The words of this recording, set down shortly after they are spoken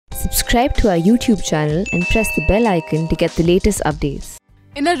Subscribe to our YouTube channel and press the bell icon to get the latest updates.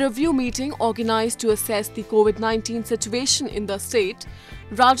 In a review meeting organized to assess the COVID-19 situation in the state,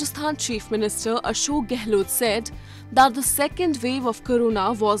 Rajasthan Chief Minister Ashok Gehlot said that the second wave of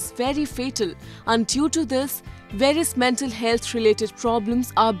corona was very fatal, and due to this, various mental health related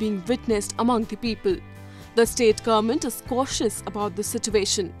problems are being witnessed among the people. The state government is cautious about the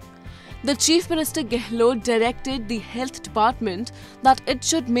situation. The Chief Minister Gehlot directed the Health Department that it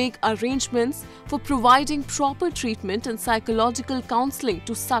should make arrangements for providing proper treatment and psychological counselling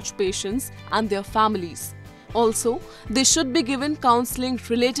to such patients and their families. Also, they should be given counselling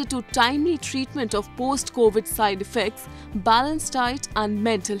related to timely treatment of post-COVID side effects, balanced diet and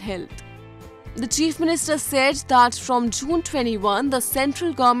mental health. The Chief Minister said that from June 21, the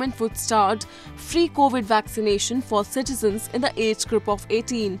central government would start free COVID vaccination for citizens in the age group of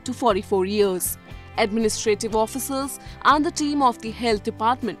 18 to 44 years. Administrative officers and the team of the Health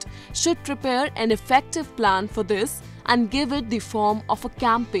Department should prepare an effective plan for this and give it the form of a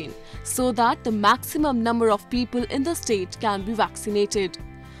campaign so that the maximum number of people in the state can be vaccinated.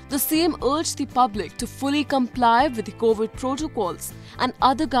 The CM urged the public to fully comply with the COVID protocols and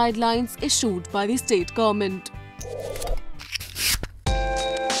other guidelines issued by the state government.